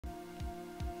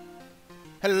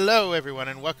Hello everyone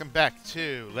and welcome back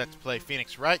to Let's Play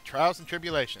Phoenix Wright, Trials and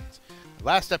Tribulations.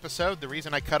 Last episode, the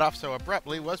reason I cut off so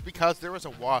abruptly was because there was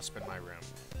a wasp in my room.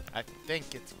 I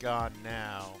think it's gone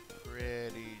now,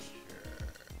 pretty sure.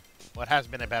 Well, it has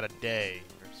been about a day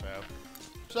or so.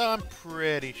 So I'm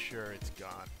pretty sure it's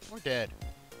gone. Or dead.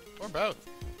 Or both.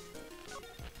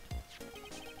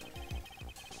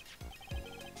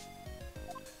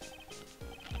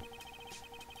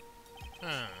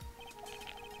 Huh.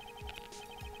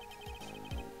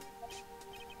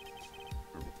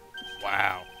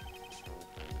 Wow.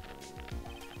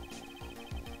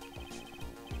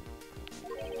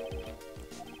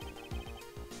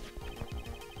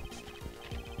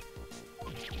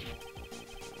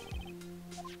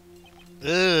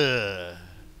 Ugh.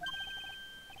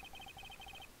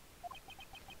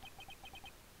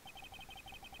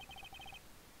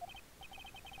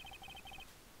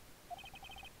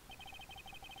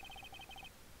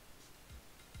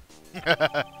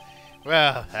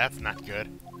 Well, that's not good.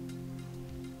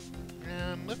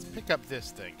 Let's pick up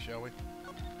this thing, shall we?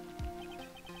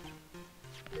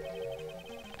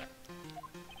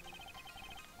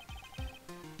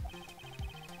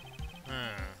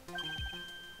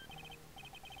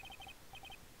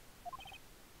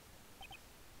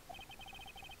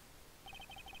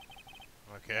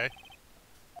 Okay.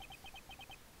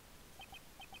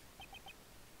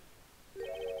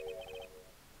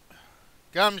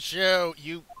 Gumshoe,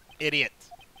 you idiot.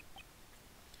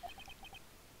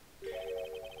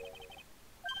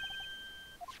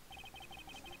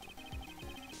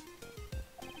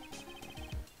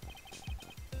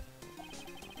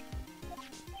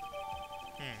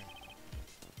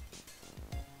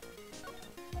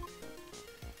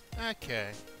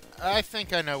 Okay. I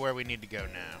think I know where we need to go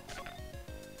now.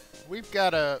 We've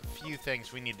got a few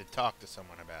things we need to talk to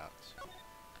someone about.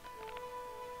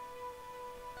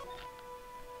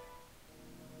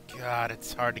 God,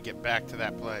 it's hard to get back to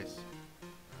that place.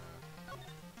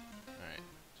 Alright,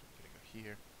 so we're gonna go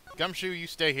here. Gumshoe, you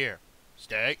stay here.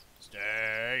 Stay.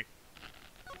 Stay.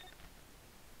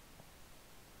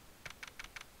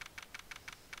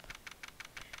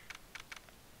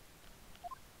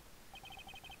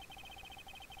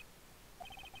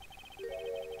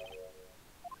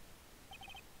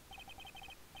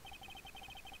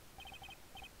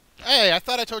 Hey, I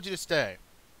thought I told you to stay.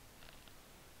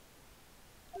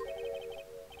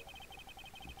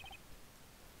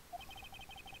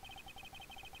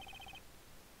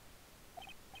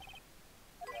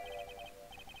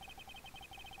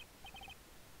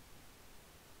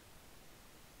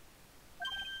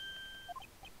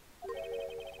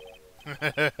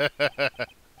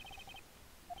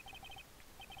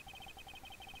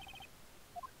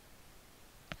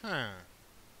 Huh.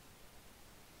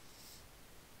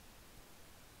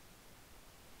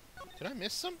 Did I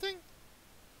miss something?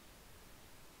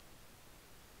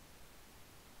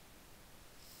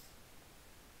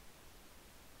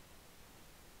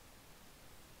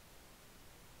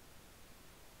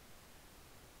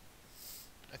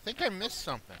 I think I missed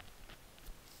something.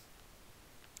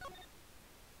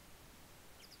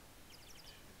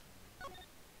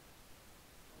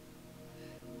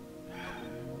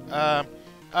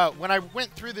 When I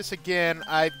went through this again,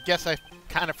 I guess I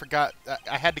kind of forgot.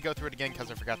 I had to go through it again because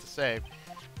I forgot to save.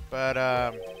 But,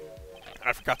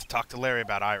 I forgot to talk to Larry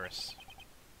about Iris.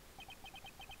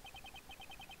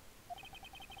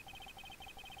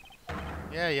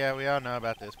 Yeah, we all know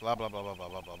about this. Blah, blah, blah, blah, blah,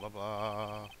 blah, blah, blah,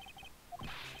 blah. I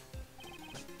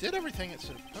did everything it's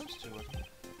supposed to, wasn't it?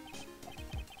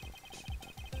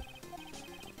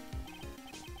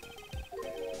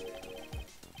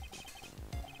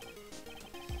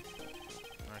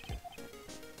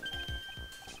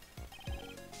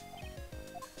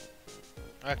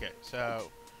 Okay,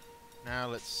 so now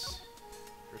let's,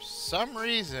 for some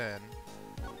reason,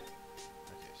 okay,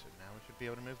 so now we should be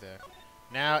able to move there.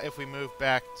 Now if we move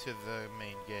back to the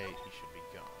main gate, he should be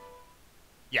gone.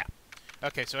 Yeah.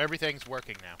 Okay, so everything's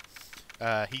working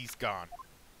now. He's gone.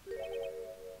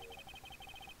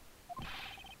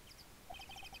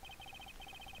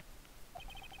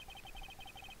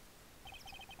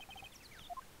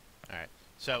 Alright,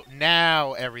 so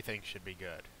now everything should be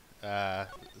good.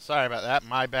 Sorry about that.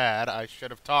 My bad. I should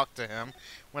have talked to him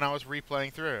when I was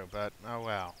replaying through, but oh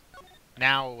well.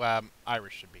 Now,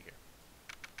 Iris should be here.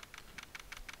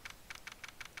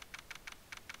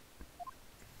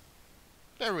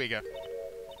 There we go.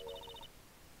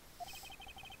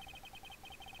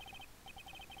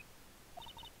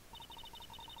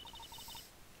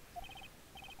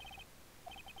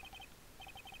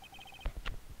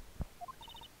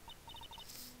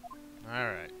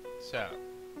 Alright, so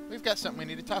we've got something we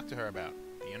need to talk to her about.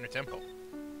 the inner temple.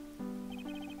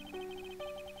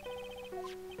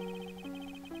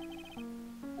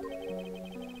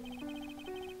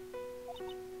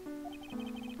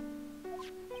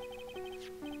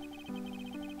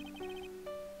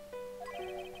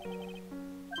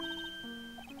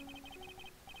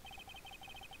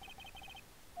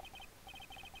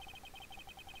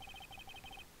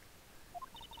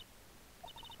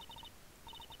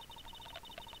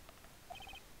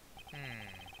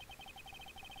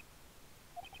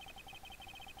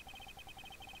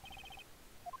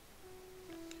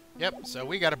 Yep, so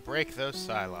we gotta break those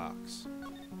Psylocks.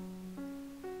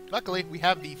 Luckily, we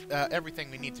have the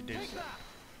everything we need to do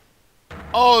so.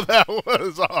 Oh, that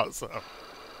was awesome!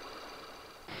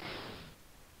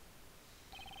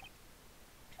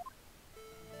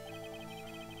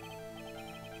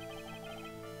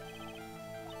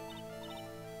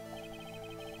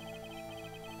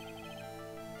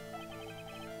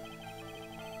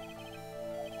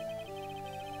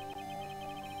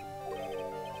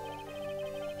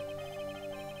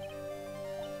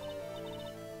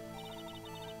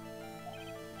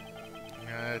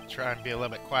 Try and be a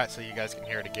little bit quiet so you guys can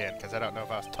hear it again, because I don't know if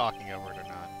I was talking over it or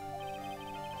not.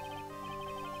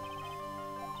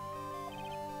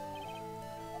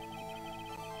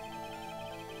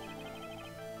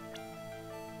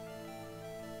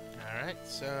 Alright,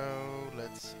 so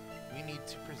let's see. We need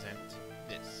to present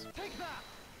this. Take that!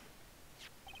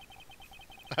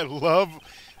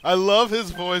 I love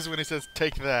his voice when he says,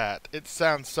 "Take that." It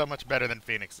sounds so much better than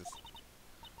Phoenix's.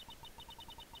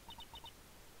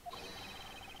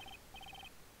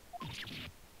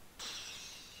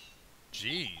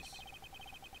 Jeez.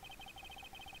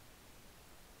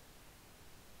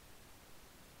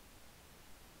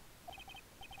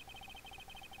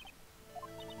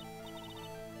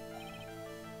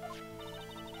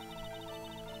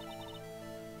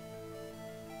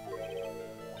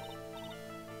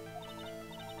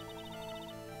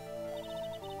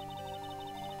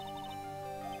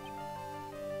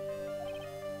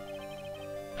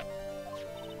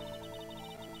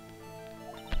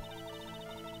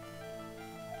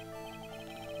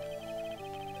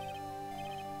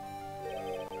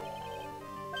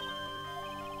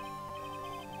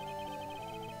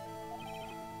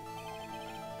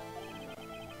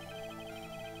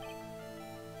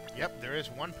 Yep, there is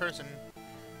one person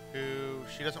who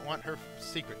she doesn't want her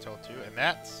secret told to, and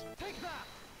that's... Take that!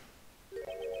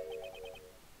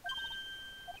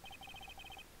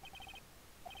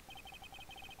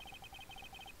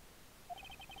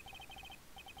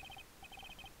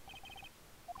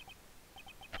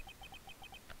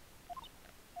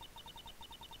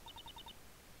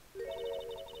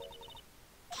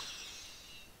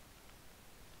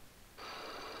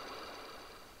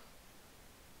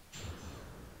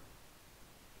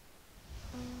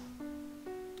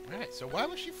 Alright, so why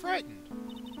was she frightened?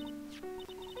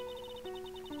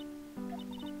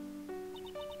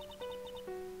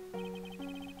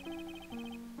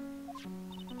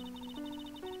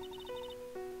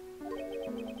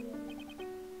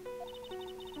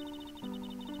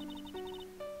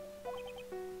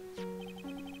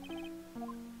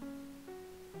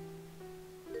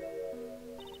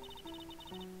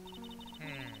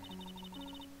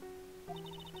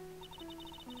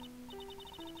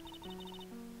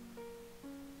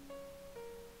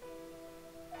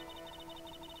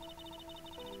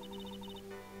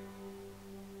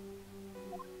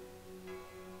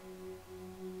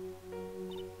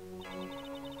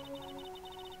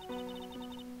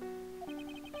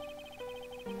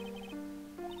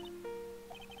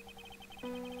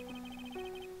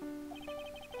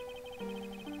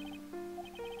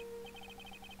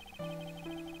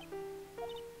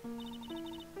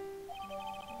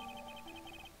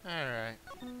 Alright.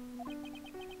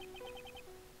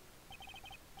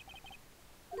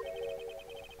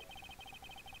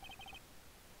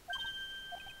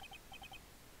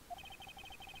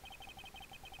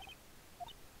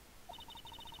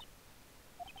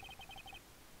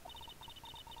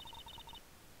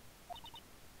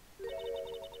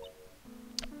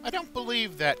 I don't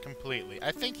believe that completely.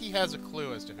 I think he has a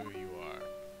clue as to who you are.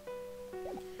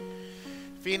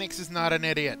 Phoenix is not an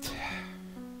idiot.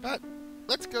 But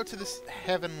let's go to this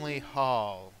heavenly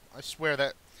hall. I swear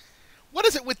that... What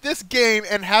is it with this game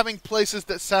and having places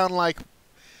that sound like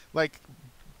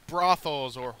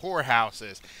brothels or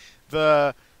whorehouses?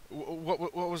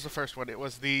 What was the first one? It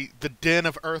was the Den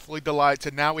of Earthly Delights,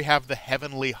 and now we have the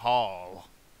Heavenly Hall.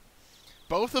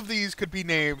 Both of these could be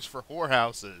names for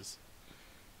whorehouses.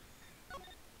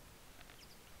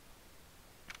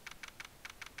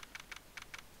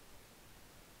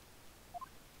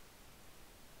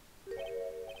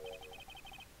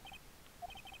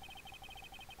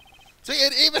 See,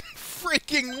 it even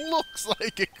freaking looks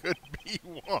like it could be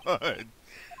one.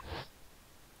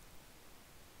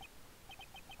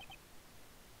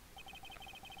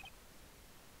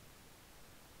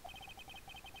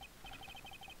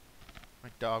 My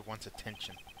dog wants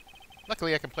attention.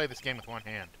 Luckily, I can play this game with one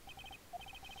hand.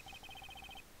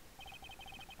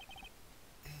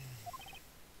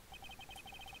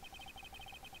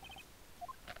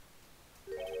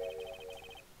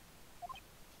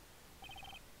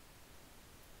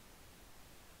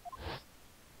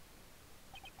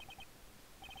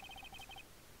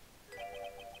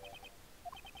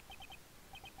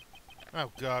 Oh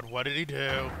god, what did he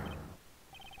do?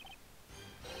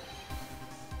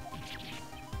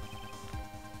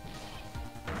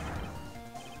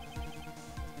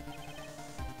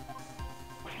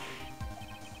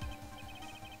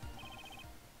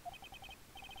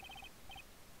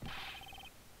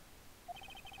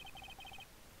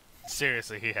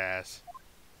 Seriously, he has.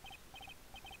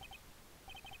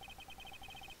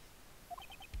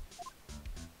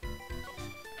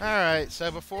 Alright,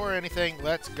 so before anything,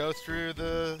 let's go through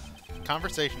the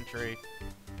conversation tree.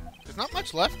 There's not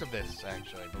much left of this,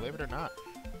 actually, believe it or not.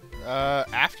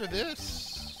 After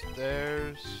this,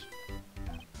 there's...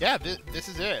 Yeah, this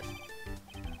is it.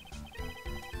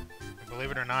 And believe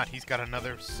it or not, he's got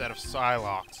another set of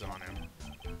Psylocks on him.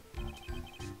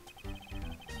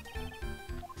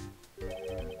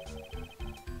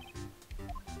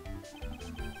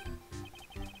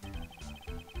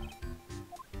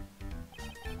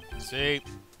 See?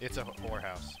 It's a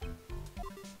whorehouse.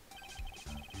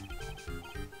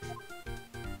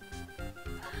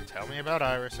 Tell me about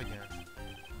Iris again.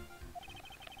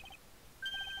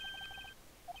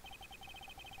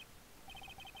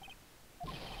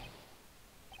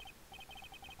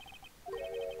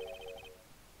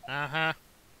 Uh-huh.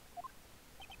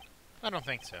 I don't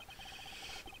think so.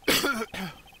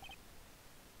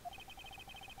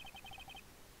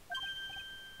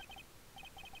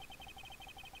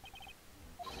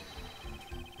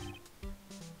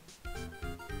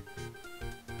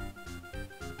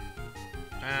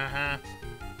 Uh-huh.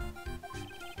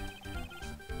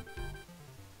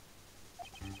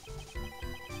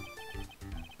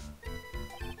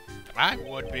 I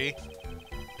would be.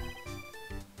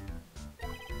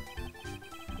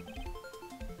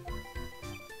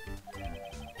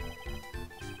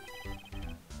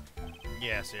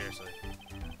 Yeah, seriously.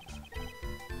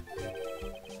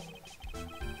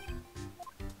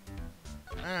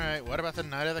 Alright, what about the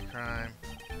night of the crime?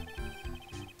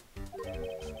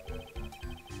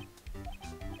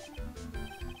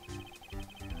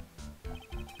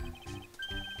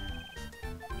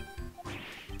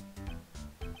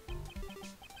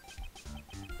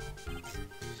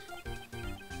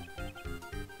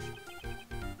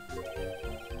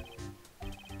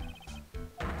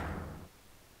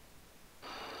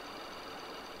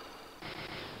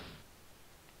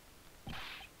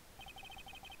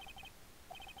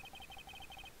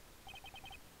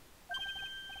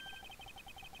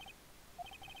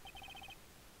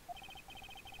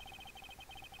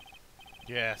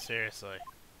 Yeah, seriously.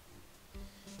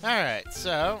 Alright,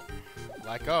 so,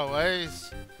 like always,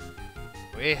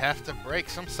 we have to break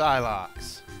some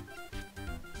Psylocks.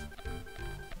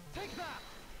 Take that!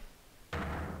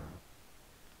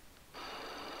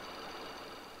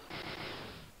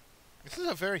 This is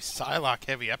a very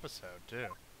Psylocke-heavy episode, too.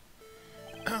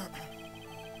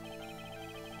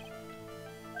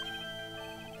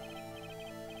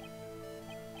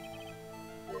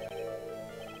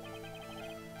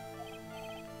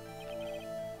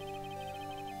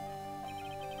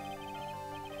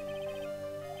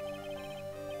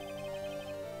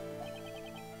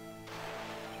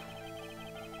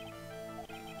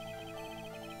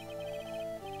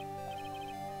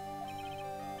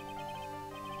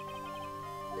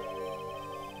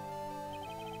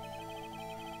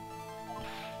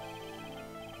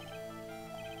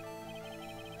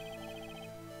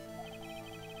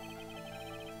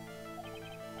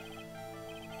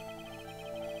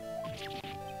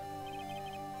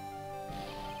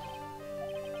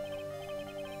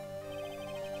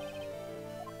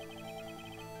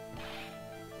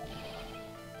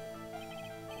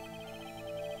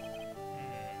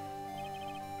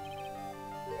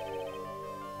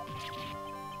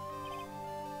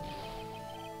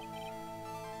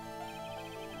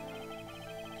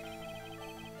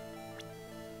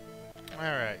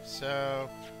 Alright, so...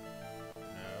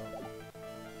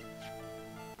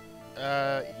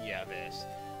 No. Yeah, this.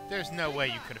 There's no way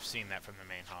you could have seen that from the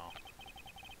main hall.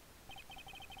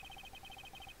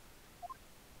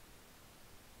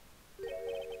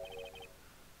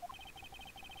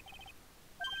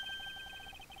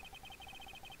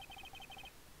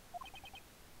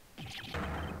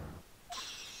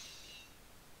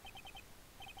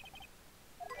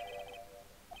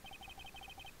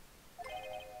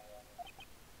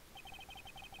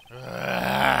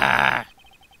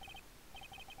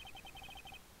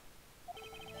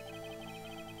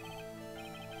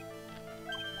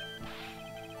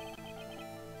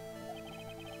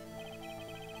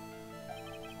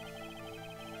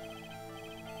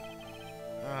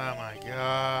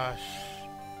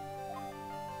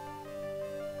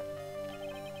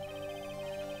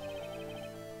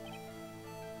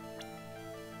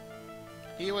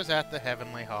 He was at the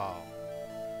Heavenly Hall.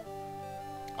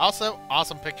 Also,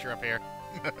 awesome picture up here.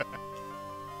 Take that!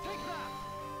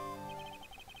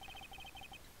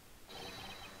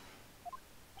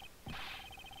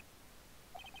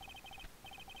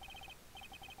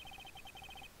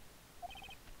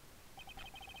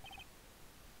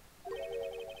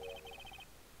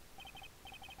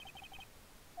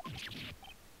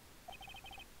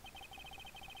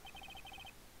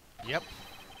 Yep.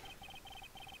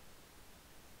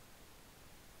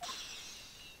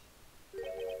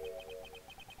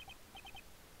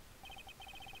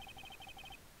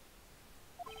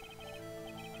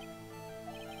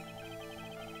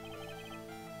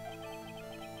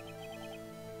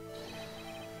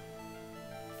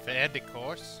 Fair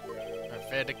decourse?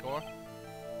 Fair decor?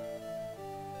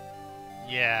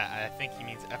 Yeah, I think he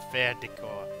means a fair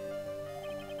decor.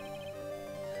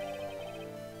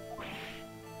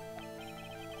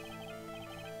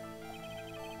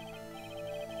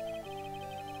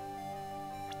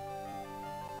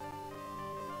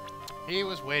 He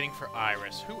was waiting for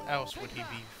Iris. Who else would he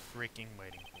be freaking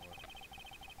waiting for?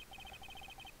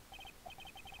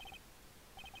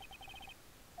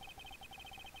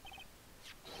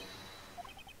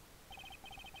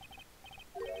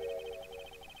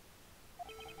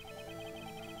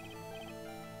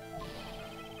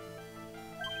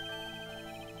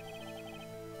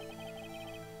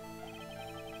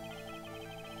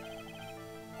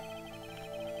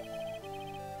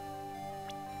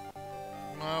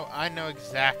 Well, I know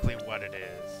exactly what it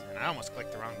is, and I almost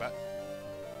clicked the wrong button.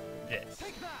 This.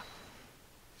 Take that!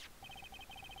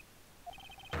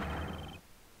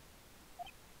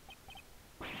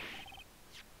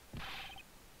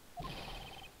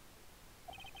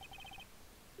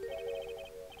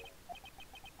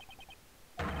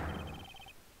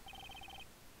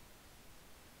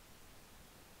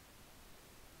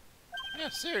 Yeah,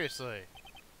 seriously.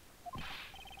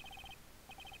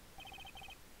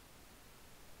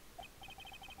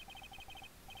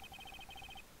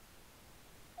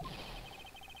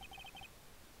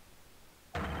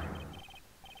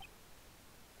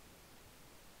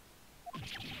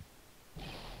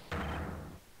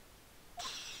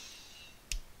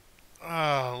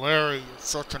 Oh, Larry, you're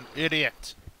such an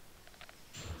idiot.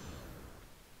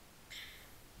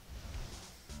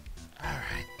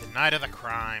 Alright, the night of the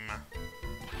crime.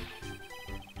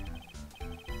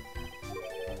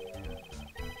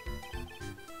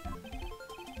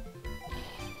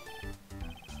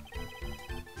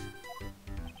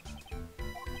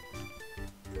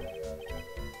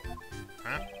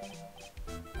 Huh?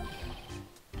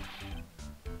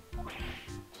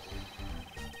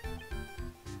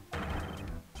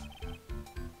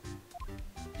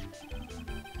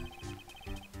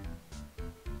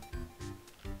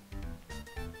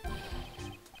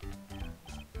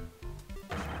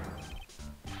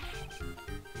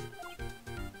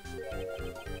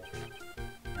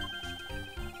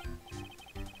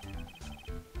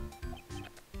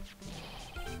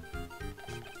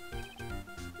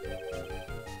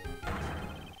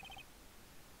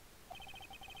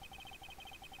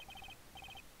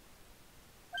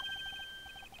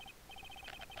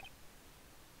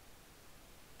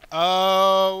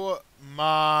 Oh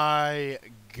my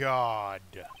god.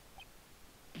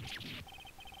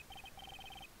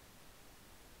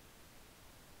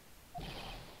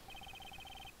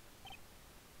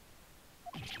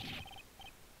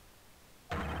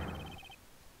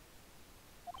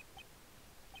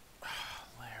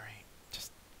 Larry,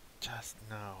 just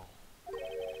no.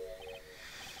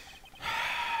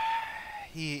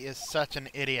 He is such an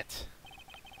idiot.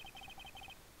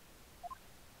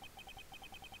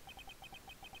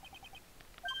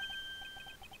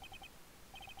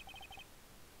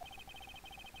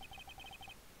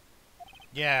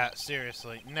 Yeah,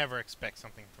 seriously, never expect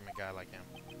something from a guy like him.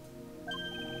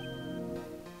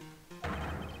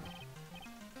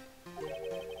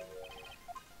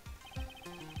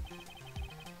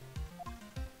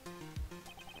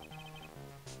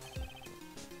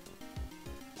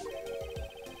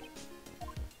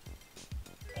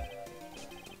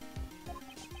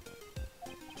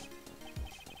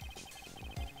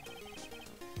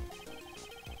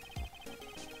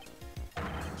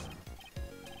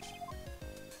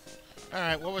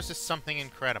 Alright, what was this something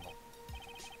incredible?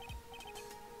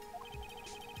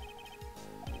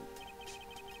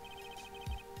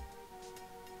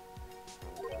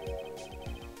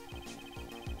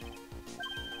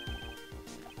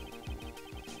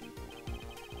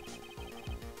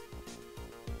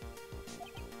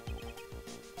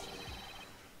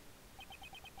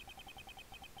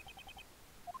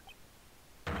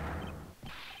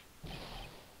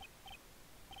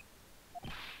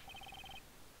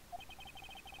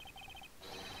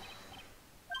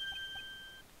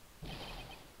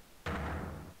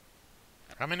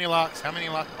 How many locks? How many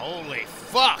locks? Holy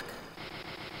fuck!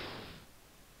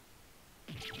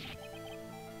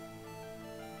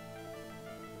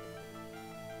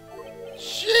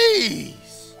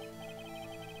 Jeez!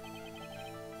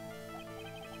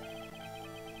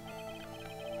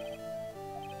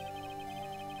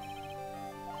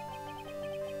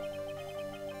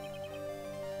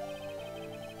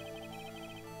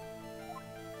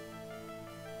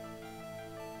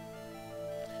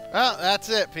 Well, that's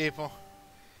it, people.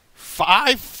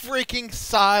 5 freaking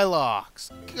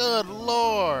Psylocks. Good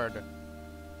lord.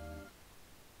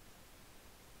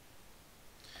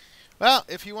 Well,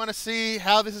 if you want to see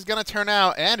how this is going to turn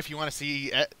out, and if you want to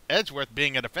see Edgeworth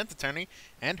being a defense attorney,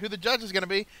 and who the judge is going to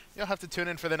be, you'll have to tune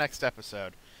in for the next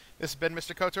episode. This has been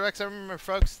MrKotorX. Remember,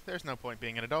 folks, there's no point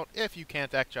being an adult if you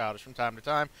can't act childish from time to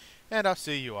time, and I'll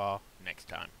see you all next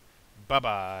time.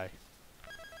 Bye-bye.